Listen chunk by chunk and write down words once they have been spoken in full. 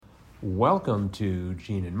Welcome to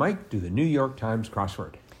Gene and Mike do the New York Times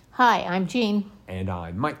crossword. Hi, I'm Jean. And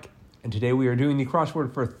I'm Mike. And today we are doing the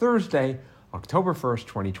crossword for Thursday, October 1st,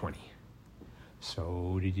 2020.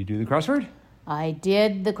 So, did you do the crossword? I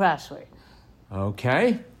did the crossword.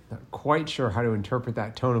 Okay. Not quite sure how to interpret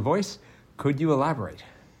that tone of voice. Could you elaborate?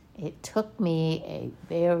 It took me a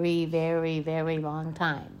very, very, very long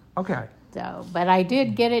time. Okay. But I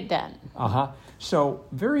did get it done. So,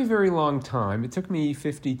 very, very long time. It took me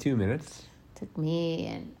 52 minutes. Took me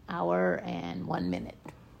an hour and 1 minute.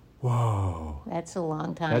 Whoa. That's a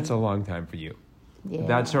long time. That's a long time for you. Yeah.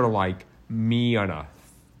 That's sort of like me on a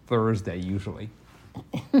Thursday, usually.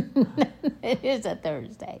 It is a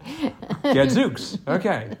Thursday. Gadzooks.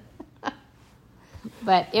 Okay.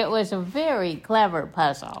 But it was a very clever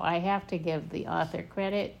puzzle. I have to give the author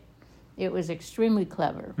credit. It was extremely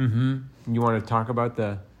clever. Mm-hmm. You want to talk about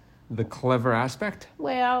the clever aspect?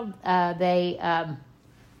 Well,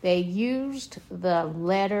 they used the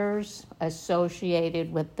letters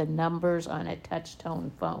associated with the numbers on a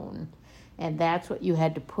touch-tone phone, and that's what you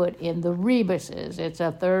had to put in the rebuses. It's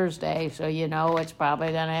a Thursday, so you know it's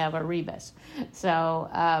probably going to have a rebus.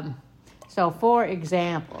 So for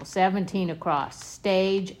example, 17 across,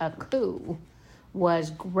 stage a coup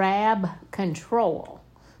was grab control,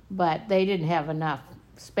 but they didn't have enough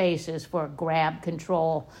spaces for grab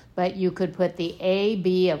control, but you could put the A,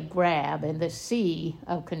 B of grab and the C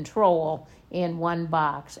of control in one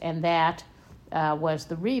box, and that was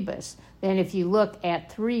the rebus. Then if you look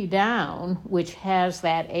at 3 down, which has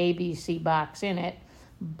that A, B, C box in it,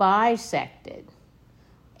 bisected,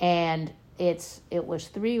 and it was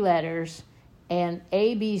 3 letters, and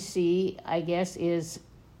A, B, C, I guess, is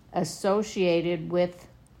associated with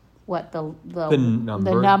what the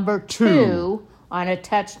number 2 on a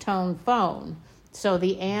touch-tone phone. So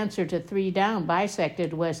the answer to 3 down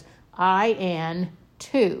bisected was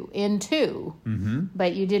IN2, in 2. Mm-hmm.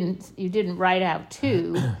 But you didn't write out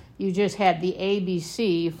 2. You just had the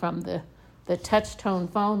ABC from the touch-tone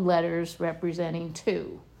phone letters representing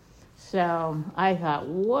 2. So I thought,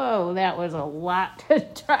 whoa, that was a lot to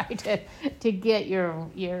try to get your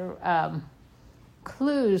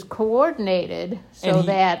clues coordinated so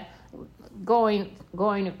that going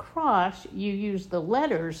across, you used the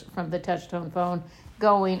letters from the touch-tone phone.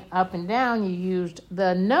 Going up and down, you used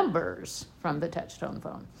the numbers from the touch-tone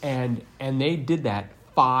phone. And they did that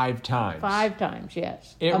 5 times. 5 times,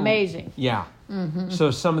 yes. Amazing. Yeah. Mm-hmm. So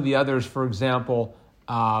some of the others, for example,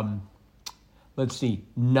 let's see,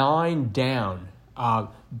 9 down.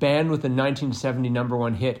 Band with the 1970 number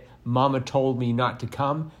 1 hit, Mama Told Me Not to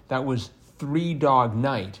Come. That was Three Dog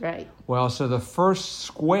Night. Right. Well, so the first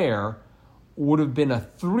square would have been a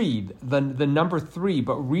 3, the number 3,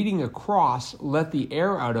 but reading across, let the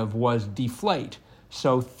air out of, was deflate.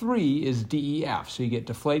 So 3 is DEF. So you get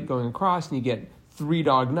deflate going across, and you get Three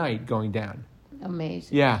Dog Night going down.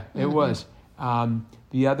 Amazing. Yeah, it was.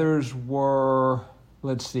 The others were,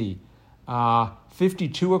 let's see,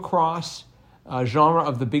 52 across. Genre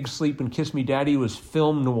of The Big Sleep and Kiss Me Daddy was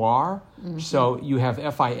film noir. Mm-hmm. So you have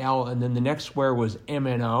FIL, and then the next square was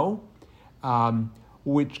MNO.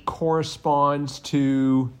 Which corresponds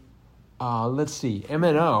to, let's see,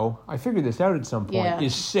 MNO, I figured this out at some point,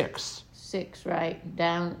 is 6. 6, right.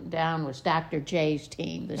 Down was Dr. J's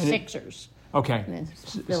team, the Sixers. Okay. And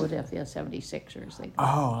Philadelphia 76ers.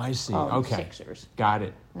 I see. Okay. Sixers. Got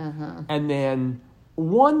it. Uh-huh. And then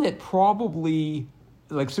one that probably,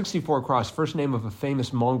 like 64 across, first name of a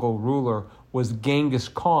famous Mongol ruler was Genghis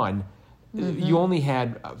Khan. Mm-hmm. You only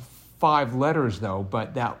had 5 letters, though,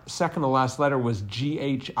 but that second to last letter was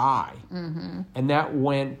GHI. Mm-hmm. And that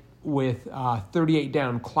went with 38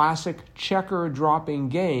 down. Classic checker dropping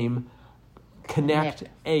game, Connect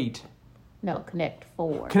 8. No, Connect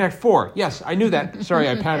 4. Connect 4. Yes, I knew that. Sorry,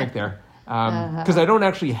 I panicked there. Because I don't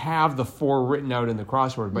actually have the 4 written out in the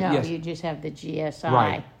crossword. But no, yes. You just have the GSI.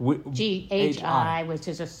 Right. GHI, which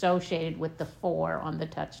is associated with the 4 on the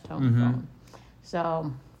touch-tone phone.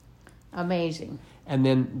 So, amazing. And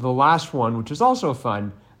then the last one, which is also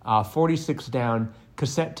fun, 46 down,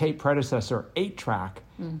 cassette tape predecessor, 8-track,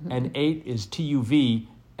 and 8 is TUV,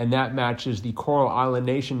 and that matches the Coral Island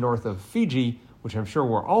nation north of Fiji, which I'm sure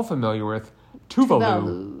we're all familiar with,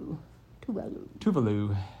 Tuvalu.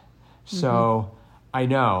 So I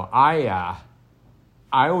know I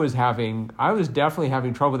was definitely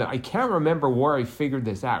having trouble with that. I can't remember where I figured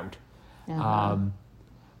this out,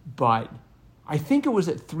 but I think it was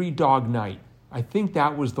at 3 Dog Night. I think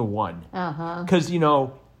that was the one. Because,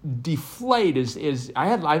 deflate is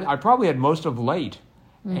I probably had most of late.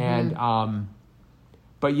 And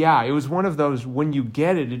But yeah, it was one of those, when you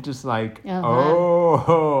get it, it just like,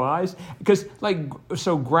 because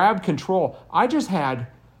so grab control. I just had,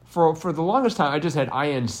 for the longest time, I just had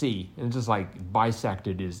INC, and it's just like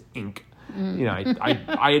bisected is ink. You know,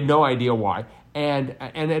 I had no idea why. And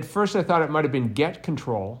at first I thought it might have been get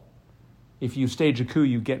control. If you stage a coup,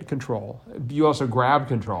 you get control. You also grab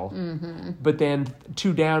control. But then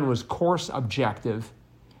 2 down was course objective.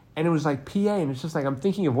 And it was like PA, and it's just like, I'm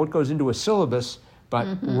thinking of what goes into a syllabus, but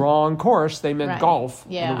wrong course. They meant golf,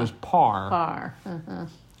 and it was par. Par.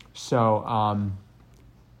 So,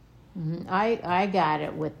 I got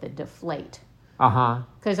it with the deflate. Uh-huh.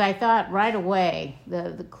 Because I thought right away,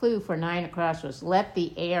 the clue for 9 across was let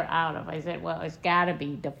the air out of. I said, well, it's got to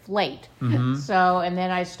be deflate. So, and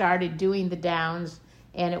then I started doing the downs,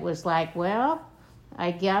 and it was like, well,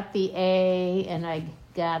 I got the A, and I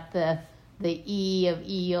got the E of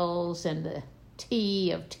eels, and the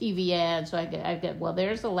T of TVN. So I got, well,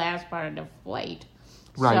 there's the last part of deflate.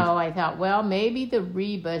 Right. So I thought, well, maybe the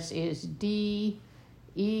rebus is D,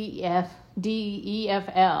 E, F,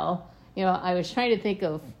 L. You know, I was trying to think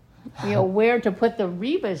of, where to put the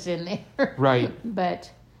rebus in there. Right.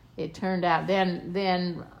 But it turned out,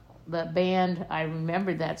 then the band, I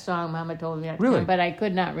remembered that song, Mama told me that really? Time, but I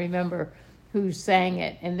could not remember who sang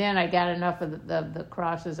it. And then I got enough of the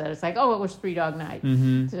crosses that it's like, oh, it was Three Dog Night.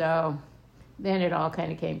 So then it all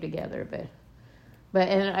kind of came together. But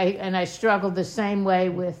I struggled the same way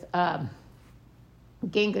with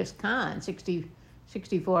Genghis Khan,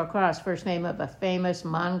 64 across, first name of a famous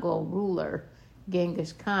Mongol ruler,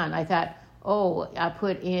 Genghis Khan. I thought, I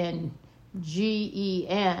put in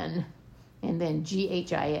Gen and then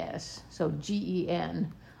Ghis, so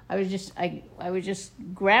Gen. I was just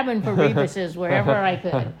grabbing for rebuses wherever I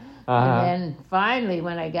could. And then finally,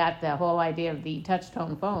 when I got the whole idea of the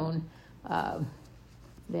touch-tone phone,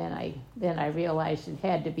 then I realized it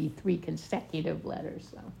had to be 3 consecutive letters.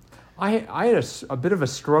 So. I had a bit of a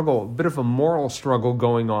struggle, a bit of a moral struggle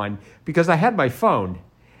going on, because I had my phone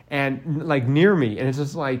and like near me, and it's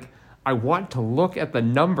just like, I want to look at the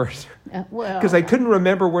numbers because I couldn't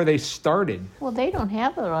remember where they started. Well, they don't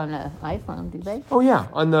have it on an iPhone, do they? Oh yeah,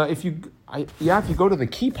 if you go to the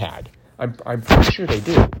keypad, I'm pretty sure they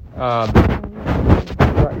do.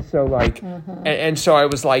 Right, so like, and so I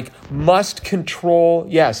was like, must control,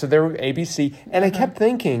 so there were ABC, and I kept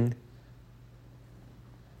thinking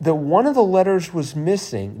that one of the letters was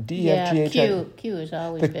missing. D, F, G, H, I. Q has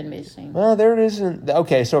always been missing. Well, there it isn't.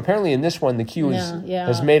 Okay, so apparently in this one, the Q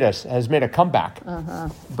has made a comeback.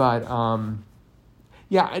 But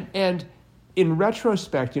and in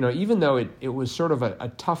retrospect, even though it was sort of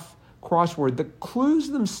a tough crossword, the clues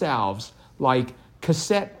themselves, like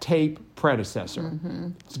cassette tape predecessor,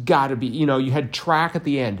 it's got to be. You had track at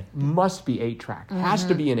the end, must be 8-track, has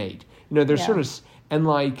to be an 8. There's sort of, and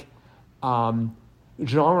like.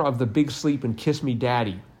 Genre of The Big Sleep and Kiss Me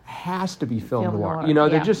Daddy has to be film noir.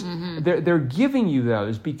 They're just they're giving you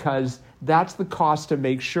those because that's the cost to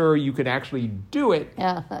make sure you can actually do it.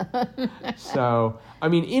 So I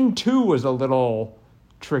mean, In 2 was a little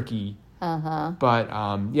tricky,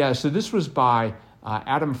 but so this was by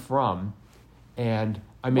Adam Frum, and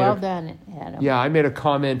I made well done, Adam. Yeah, I made a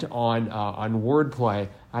comment on wordplay.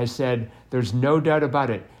 I said, "There's no doubt about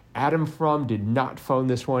it. Adam Frum did not phone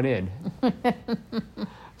this one in."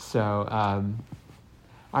 So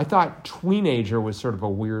I thought tweenager was sort of a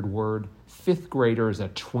weird word. 5th grader is a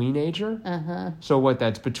tweenager. So what?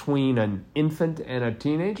 That's between an infant and a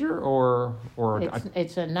teenager, or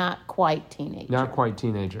it's a not quite teenager. Not quite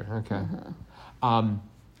teenager. Okay.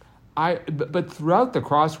 But throughout the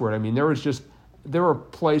crossword, I mean, there were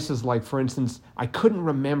places like, for instance, I couldn't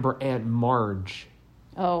remember Aunt Marge.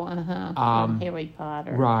 Harry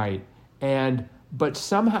Potter. Right. But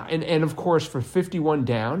somehow, and of course for 51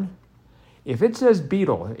 down, if it says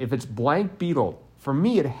beetle, if it's blank beetle, for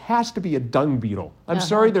me it has to be a dung beetle. I'm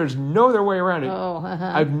sorry, there's no other way around it.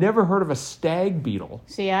 I've never heard of a stag beetle.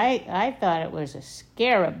 See, I thought it was a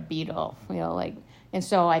scarab beetle, and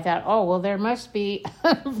so I thought, well, there must be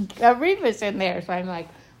a rebus in there. So I'm like,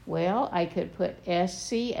 well, I could put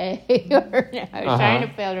SCA. I was trying to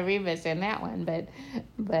put a rebus in that one, but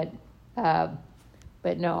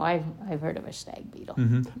no, I've heard of a stag beetle.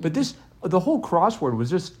 But the whole crossword was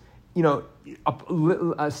just,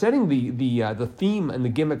 setting the theme and the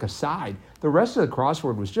gimmick aside, the rest of the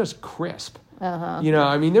crossword was just crisp.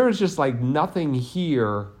 I mean, there was just like nothing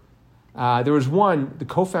here. There was one, the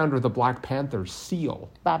co-founder of the Black Panther, Seal.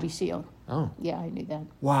 Bobby Seale. Oh. Yeah, I knew that.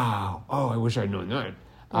 Wow. Oh, I wish I'd known that.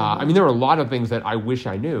 I mean, there were a lot of things that I wish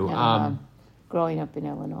I knew. Growing up in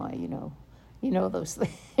Illinois, you know those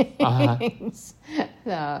things.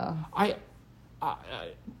 So.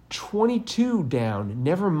 22 down.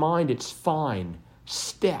 Never mind, it's fine.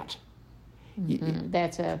 Stet.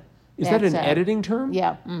 That's a. Is that an editing term?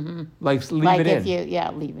 Yeah. Like leave like it if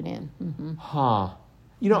in. leave it in. Huh.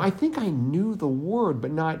 I think I knew the word,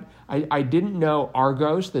 but not. I didn't know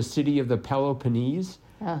Argos, the city of the Peloponnese.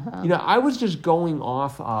 I was just going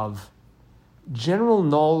off of general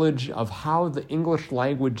knowledge of how the English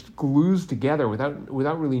language glues together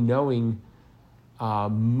without really knowing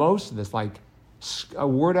most of this, like a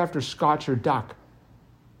word after Scotch or duck.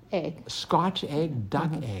 Egg. Scotch egg,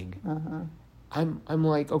 duck egg. I'm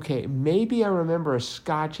like, okay, maybe I remember a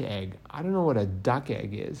Scotch egg. I don't know what a duck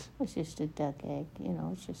egg is. It's just a duck egg,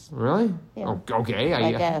 it's just. Really? Yeah. Okay.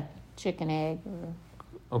 Like a chicken egg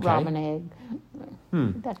or ramen egg.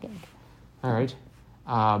 Duck egg. All right.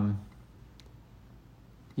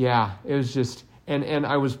 Yeah, it was just, and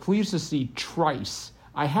I was pleased to see trice.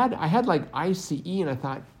 I had like ICE, and I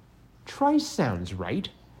thought, trice sounds right.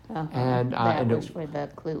 And that was for the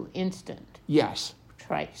clue. Instant. Yes.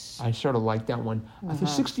 Trice. I sort of like that one. I think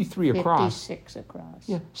 63 across. 56 across.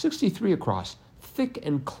 Yeah, 63 across. Thick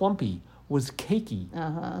and clumpy was cakey.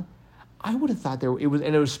 I would have thought it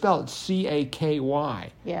was spelled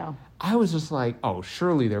CAKY. Yeah. I was just like, oh,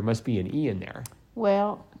 surely there must be an E in there.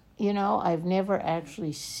 Well, I've never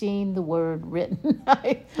actually seen the word written.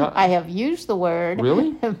 I have used the word.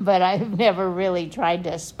 Really? But I've never really tried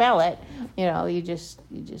to spell it. You just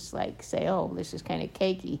like say, oh, this is kind of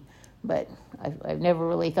cakey. But I've never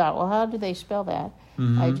really thought, well, how do they spell that?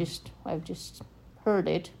 I've just heard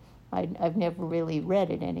it. I've never really read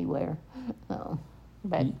it anywhere.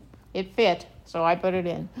 But it fit, so I put it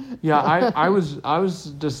in. Yeah, I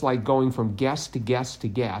was just like going from guess to guess to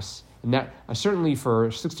guess. And that, certainly for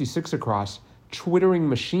 66 across, twittering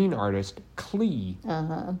machine artist, Klee.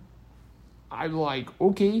 I'm like,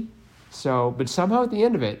 okay. So, but somehow at the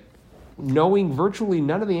end of it, knowing virtually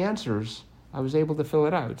none of the answers, I was able to fill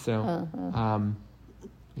it out. So, I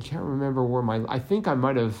can't remember where I think it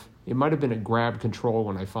might have been at grab control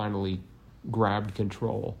when I finally grabbed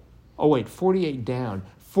control. Oh, wait, 48 down.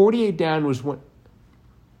 48 down was when,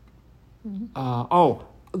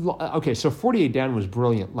 okay, so 48 down was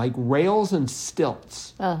brilliant, like rails and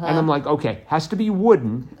stilts. And I'm like, okay, has to be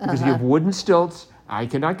wooden, because you have wooden stilts. I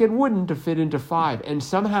cannot get wooden to fit into 5. And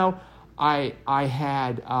somehow I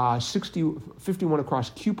had 51 across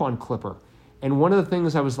coupon clipper. And one of the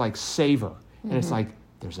things I was like, savor. And it's like,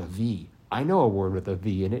 there's a V. I know a word with a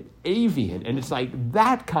V in it, avian. And it's like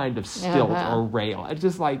that kind of stilt or rail. It's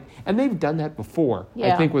just like, and they've done that before,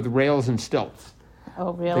 I think, with rails and stilts.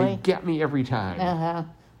 Oh, really? They get me every time.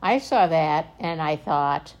 I saw that, and I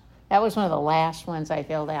thought, that was one of the last ones I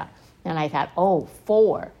filled out. And I thought,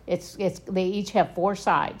 4. They each have 4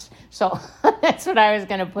 sides. So that's what I was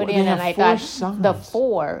going to put in. And I thought sides. The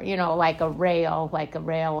 4, like a rail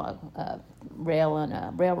on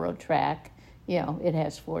a railroad track, it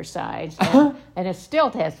has 4 sides. And a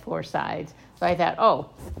stilt has 4 sides. So I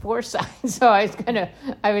thought, 4 sides. So I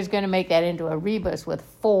was gonna make that into a rebus with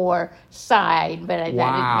 4 side, but I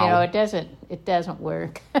thought it doesn't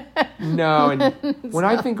work. No, and when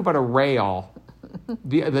I think about a rail,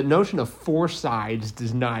 the notion of 4 sides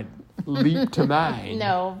does not leap to mind.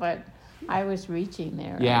 No, but I was reaching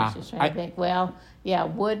there. Yeah. I was just trying to think,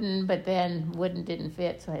 wooden, but then wooden didn't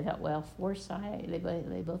fit, so I thought, 4 sides. They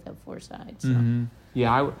both have 4 sides. So.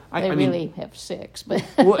 Yeah, I mean, really have 6, but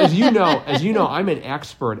well, as you know, I'm an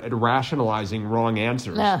expert at rationalizing wrong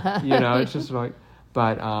answers. It's just like,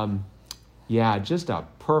 but just a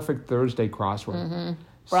perfect Thursday crossword.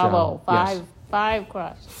 Bravo, So, 5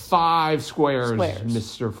 cross. 5 squares,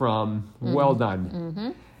 Mr. Frum. Well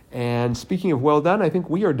done. And speaking of well done, I think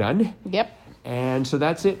we are done. Yep. And so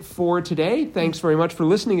that's it for today. Thanks very much for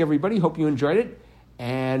listening, everybody. Hope you enjoyed it.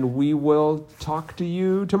 And we will talk to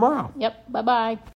you tomorrow. Yep. Bye-bye.